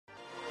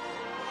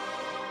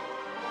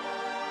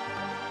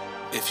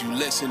If you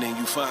listen and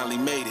you finally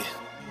made it,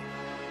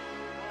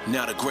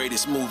 now the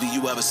greatest movie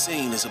you ever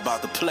seen is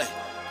about to play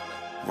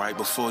right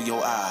before your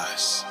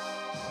eyes.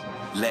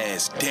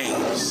 Last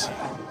Days.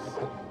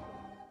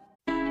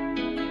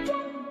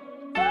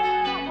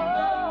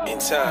 In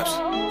times,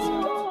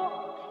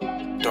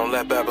 don't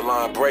let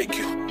Babylon break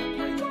you.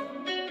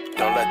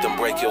 Don't let them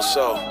break your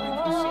soul.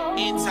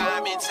 In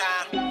time,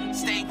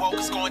 stay woke,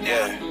 it's going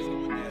down.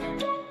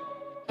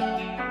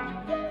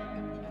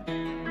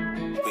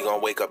 We gonna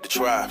wake up the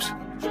tribes.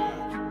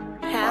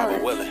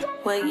 Howard,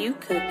 what you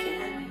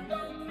cooking?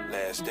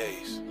 Last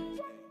Days.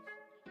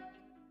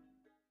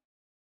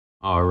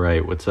 All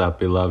right, what's up,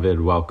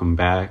 beloved? Welcome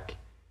back,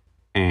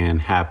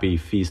 and happy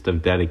Feast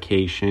of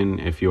Dedication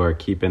if you are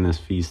keeping this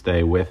feast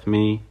day with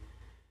me.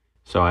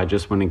 So I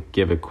just want to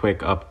give a quick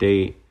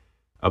update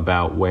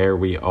about where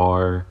we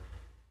are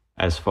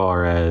as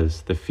far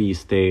as the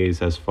feast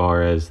days, as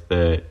far as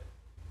the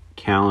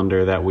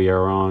calendar that we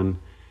are on.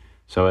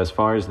 So as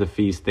far as the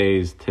feast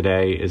days,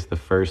 today is the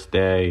first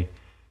day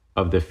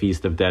of the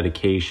Feast of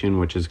Dedication,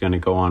 which is going to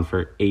go on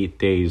for 8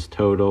 days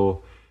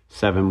total,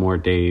 7 more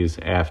days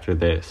after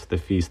this, the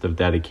Feast of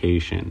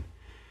Dedication.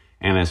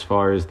 And as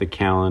far as the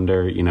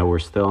calendar, we're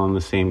still on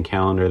the same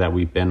calendar that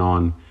we've been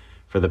on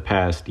for the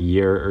past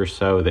year or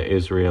so, the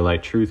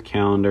Israelite Truth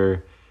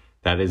Calendar.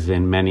 That is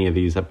in many of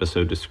these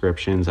episode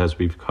descriptions as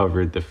we've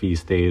covered the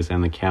feast days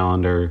and the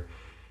calendar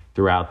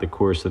throughout the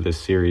course of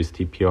this series,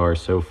 TPR,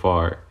 so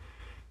far.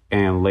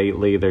 And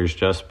lately, there's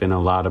just been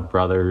a lot of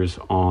brothers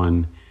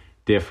on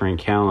different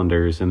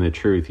calendars in the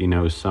truth.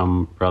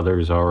 Some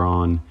brothers are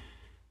on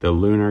the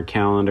lunar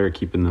calendar,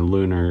 keeping the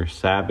lunar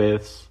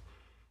Sabbaths.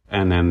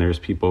 And then there's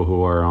people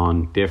who are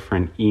on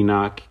different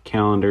Enoch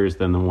calendars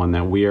than the one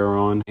that we are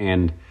on.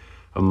 And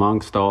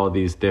amongst all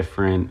these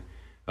different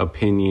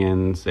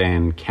opinions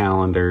and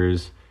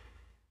calendars,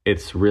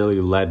 it's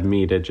really led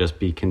me to just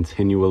be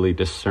continually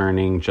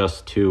discerning,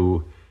 just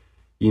to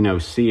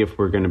see if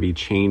we're going to be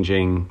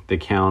changing the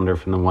calendar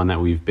from the one that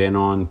we've been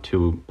on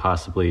to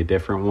possibly a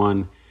different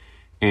one.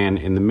 And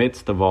in the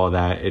midst of all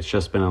that, it's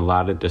just been a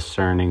lot of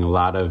discerning, a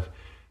lot of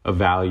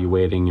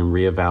evaluating and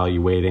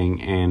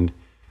reevaluating. And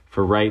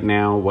for right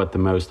now, what the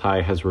Most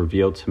High has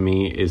revealed to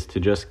me is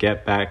to just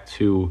get back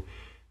to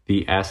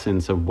the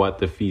essence of what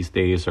the feast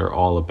days are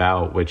all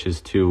about, which is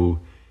to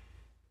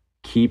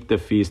keep the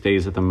feast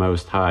days of the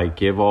Most High,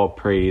 give all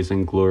praise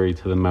and glory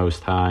to the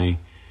Most High,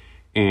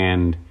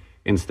 and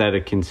instead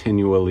of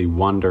continually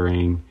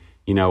wondering,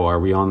 are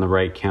we on the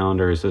right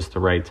calendar? Is this the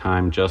right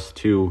time? Just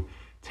to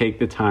take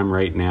the time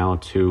right now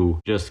to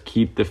just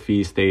keep the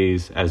feast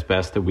days as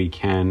best that we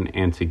can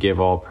and to give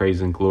all praise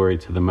and glory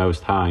to the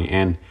Most High.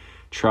 And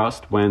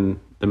trust when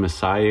the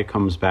Messiah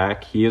comes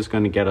back, he is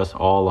going to get us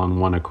all on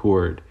one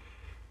accord.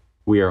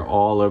 We are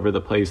all over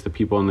the place. The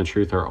people in the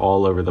truth are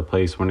all over the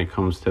place when it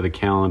comes to the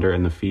calendar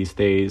and the feast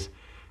days.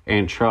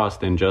 And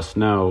trust and just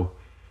know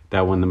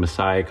that when the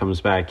Messiah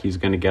comes back, he's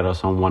going to get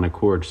us on one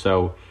accord.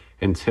 So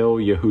until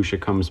Yahusha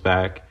comes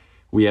back,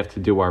 we have to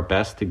do our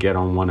best to get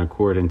on one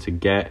accord and to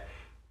get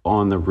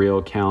on the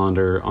real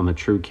calendar, on the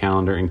true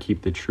calendar, and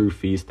keep the true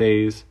feast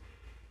days.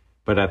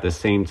 But at the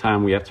same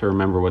time, we have to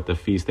remember what the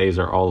feast days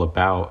are all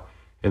about,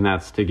 and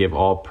that's to give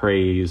all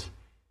praise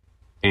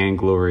and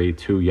glory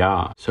to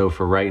Yah. So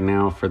for right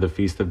now, for the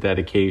Feast of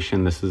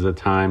Dedication, this is a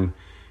time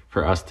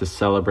for us to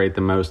celebrate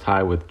the Most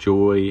High with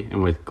joy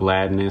and with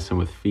gladness and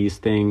with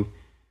feasting,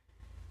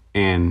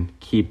 and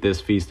keep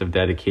this Feast of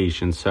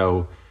Dedication.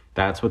 So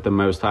that's what the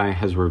Most High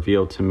has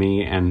revealed to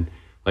me. And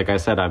like I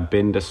said, I've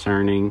been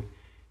discerning,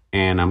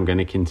 and I'm going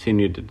to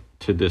continue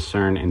to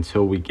discern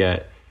until we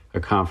get a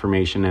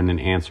confirmation and an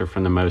answer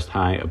from the Most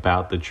High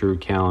about the true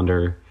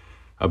calendar,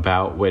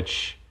 about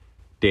which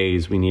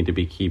days we need to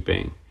be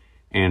keeping.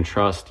 And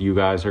trust, you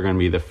guys are going to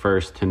be the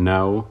first to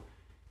know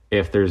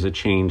if there's a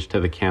change to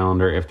the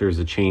calendar, if there's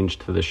a change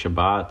to the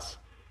Shabbats,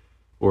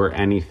 or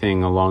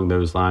anything along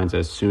those lines.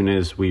 As soon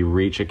as we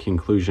reach a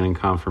conclusion and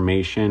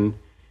confirmation,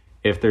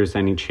 if there's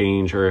any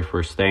change or if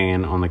we're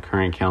staying on the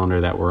current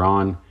calendar that we're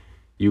on,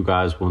 you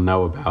guys will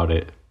know about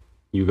it.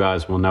 You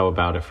guys will know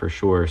about it for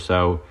sure.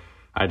 So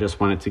I just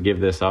wanted to give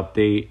this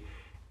update.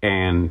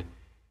 And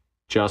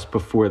just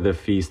before the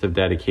Feast of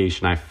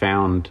Dedication, I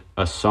found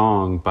a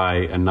song by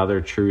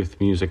another truth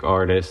music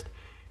artist,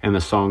 and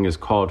the song is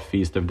called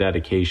Feast of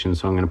Dedication.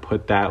 So I'm going to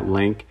put that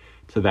link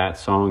to that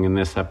song in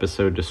this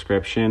episode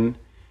description.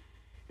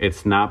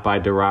 It's not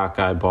by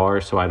Darakai Bar,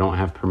 so I don't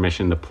have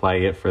permission to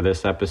play it for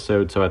this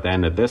episode. So at the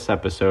end of this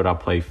episode, I'll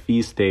play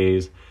Feast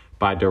Days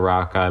by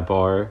Darakai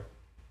Bar,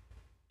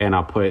 and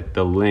I'll put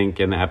the link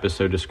in the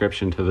episode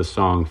description to the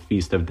song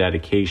Feast of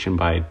Dedication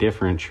by a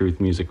different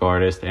truth music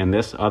artist. And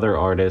this other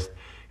artist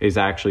is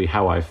actually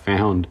how I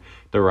found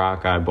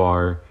Darakai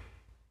Bar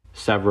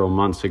several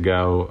months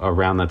ago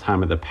around the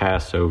time of the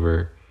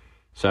Passover.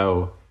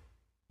 So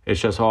it's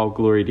just all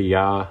glory to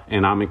Yah,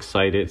 and I'm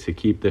excited to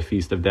keep the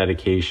Feast of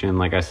Dedication.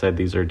 Like I said,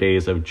 these are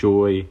days of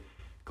joy,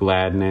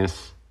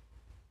 gladness,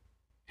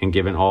 and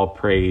giving all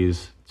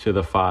praise to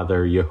the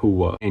Father,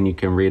 Yahuwah. And you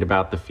can read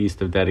about the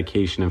Feast of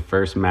Dedication in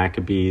 1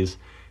 Maccabees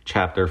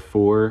chapter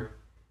 4,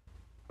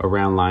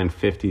 around line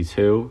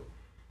 52,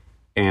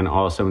 and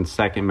also in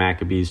 2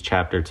 Maccabees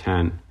chapter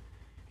 10.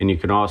 And you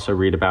can also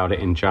read about it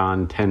in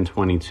John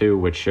 10:22,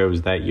 which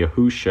shows that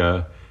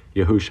Yahushua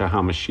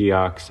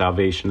HaMashiach,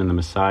 salvation in the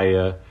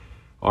Messiah,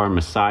 our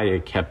Messiah,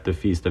 kept the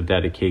Feast of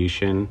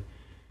Dedication.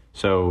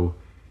 So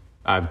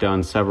I've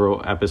done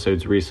several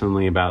episodes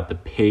recently about the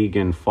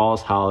pagan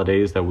false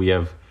holidays that we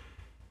have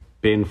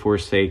been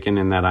forsaken,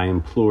 and that I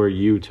implore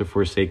you to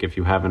forsake if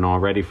you haven't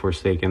already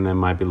forsaken them,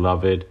 my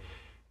beloved,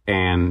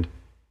 and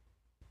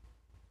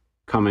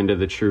come into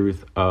the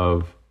truth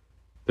of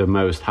the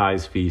Most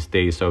High's feast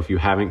days. So if you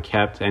haven't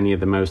kept any of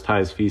the Most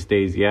High's feast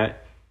days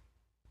yet,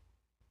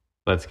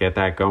 let's get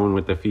that going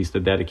with the Feast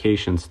of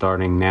Dedication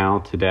starting now,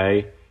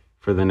 today,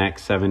 for the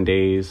next 7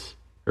 days,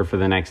 or for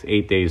the next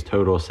 8 days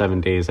total,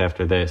 7 days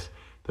after this,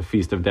 the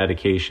Feast of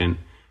Dedication.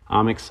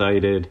 I'm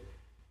excited.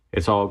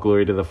 It's all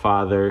glory to the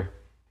Father,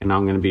 and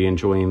I'm going to be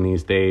enjoying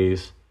these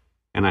days.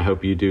 And I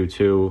hope you do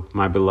too,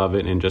 my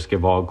beloved, and just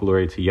give all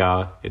glory to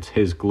Yah. It's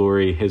His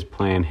glory, His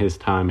plan, His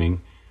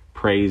timing.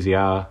 Praise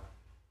Yah.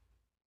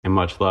 And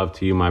much love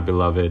to you, my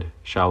beloved.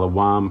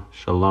 Shalom,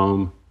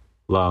 shalom,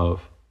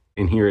 love.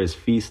 And here is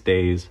Feast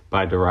Days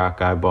by Darak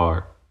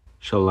Ibar.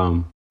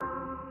 Shalom.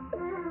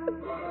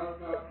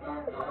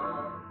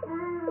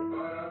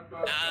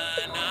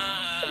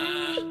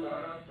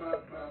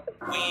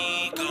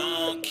 We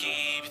gon'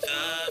 keep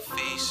the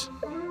feast.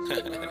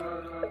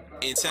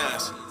 In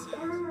times,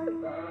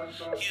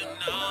 you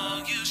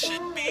know you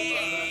should be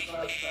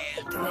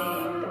here.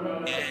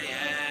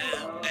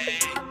 Hey.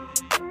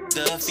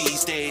 The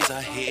feast days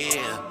are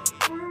here,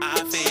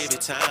 our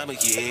favorite time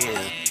of year.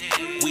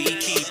 We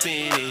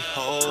keeping it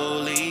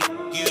holy,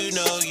 you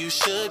know you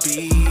should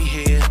be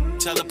here.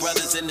 Tell the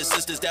brothers and the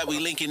sisters that we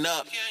linking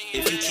up.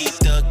 If you keep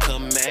the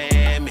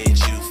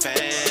commandments, you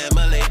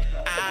family.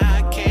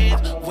 I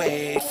can't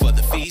wait for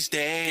the feast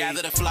day.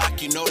 Gather the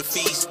flock, you know the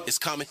feast is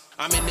coming.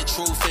 I'm in the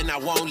truth and I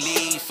won't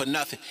leave for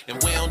nothing.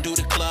 And we don't do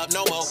the club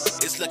no more.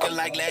 It's looking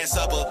like Last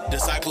Supper.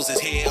 Disciples is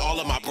here, all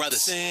of my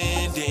brothers.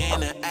 Send in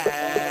the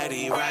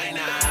Addy right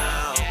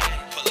now.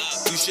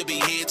 You should be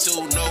here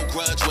too, no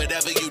grudge,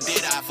 whatever you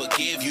did, I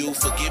forgive you.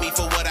 Forgive me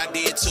for what I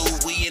did too,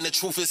 we in the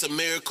truth, it's a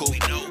miracle. We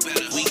know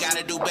better, we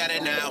gotta do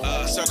better now.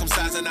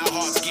 Circumcising our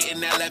hearts,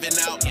 getting that leaven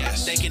out.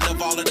 Thinking of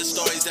all of the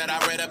stories that I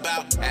read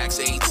about. Acts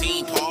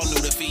 18, Paul knew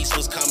the feast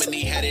was coming,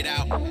 he headed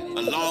out.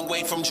 A long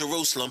way from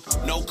Jerusalem,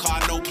 no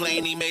car, no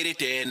plane, he made it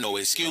there, no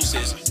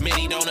excuses.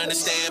 Many don't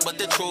understand, but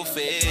the truth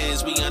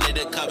is, we under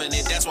the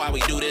covenant, that's why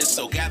we do this.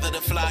 So gather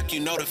the flock,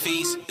 you know the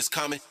feast is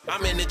coming.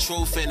 I'm in the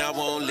truth and I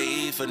won't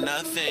leave for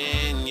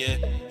nothing. Yeah,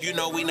 you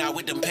know we not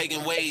with them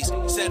pagan ways.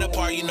 Set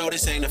apart, you know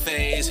this ain't a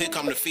phase. Here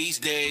come the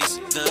feast days.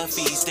 The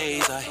feast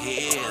days are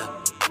here,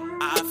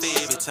 our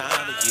favorite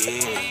time of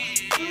year.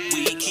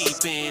 We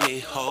keeping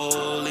it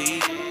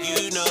holy,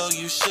 you know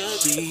you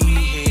should be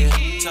here.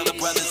 Tell the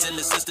brothers and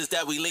the sisters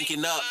that we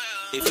linking up.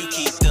 If you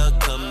keep the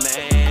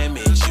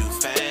commandments, you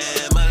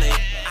family.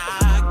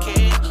 I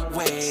can't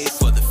wait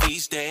for the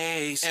feast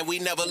days. And we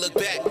never look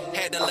back,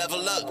 had to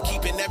level up.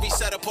 Keeping every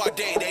set apart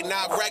day, they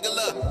not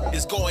regular.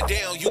 It's going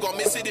down, you gon'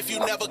 miss it if you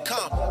never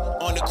come.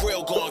 On the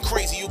grill going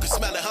crazy, you can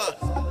smell it,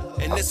 huh?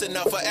 And this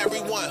enough for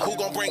everyone who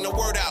gon' bring the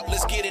word out.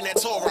 Let's get in that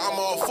Torah, I'm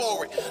all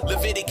for it.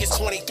 Leviticus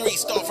 23,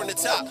 start from the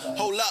top.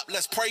 Hold up,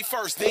 let's pray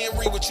first, then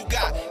read what you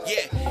got.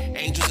 Yeah,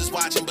 angels is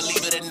watching,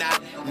 believe it or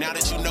not. Now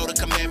that you know the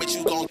commandment,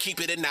 you gon' keep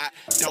it or not.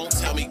 Don't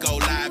tell me go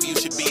live, you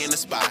should be in the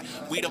spot.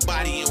 We the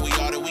body and we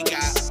all that we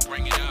got.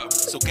 Bring it up.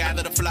 So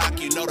gather the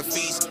flock, you know the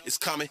feast is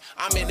coming.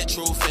 I'm in the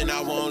truth and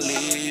I won't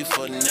leave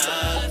for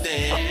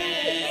nothing.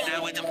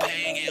 Now with them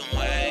pagan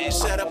ways.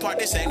 Set apart,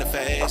 this ain't a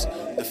phase.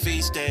 The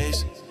feast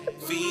days.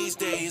 Feast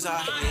days are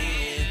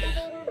here,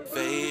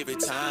 favorite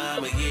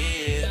time of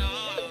year.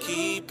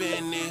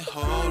 Keeping it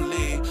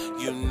holy,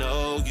 you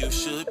know you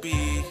should be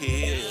here.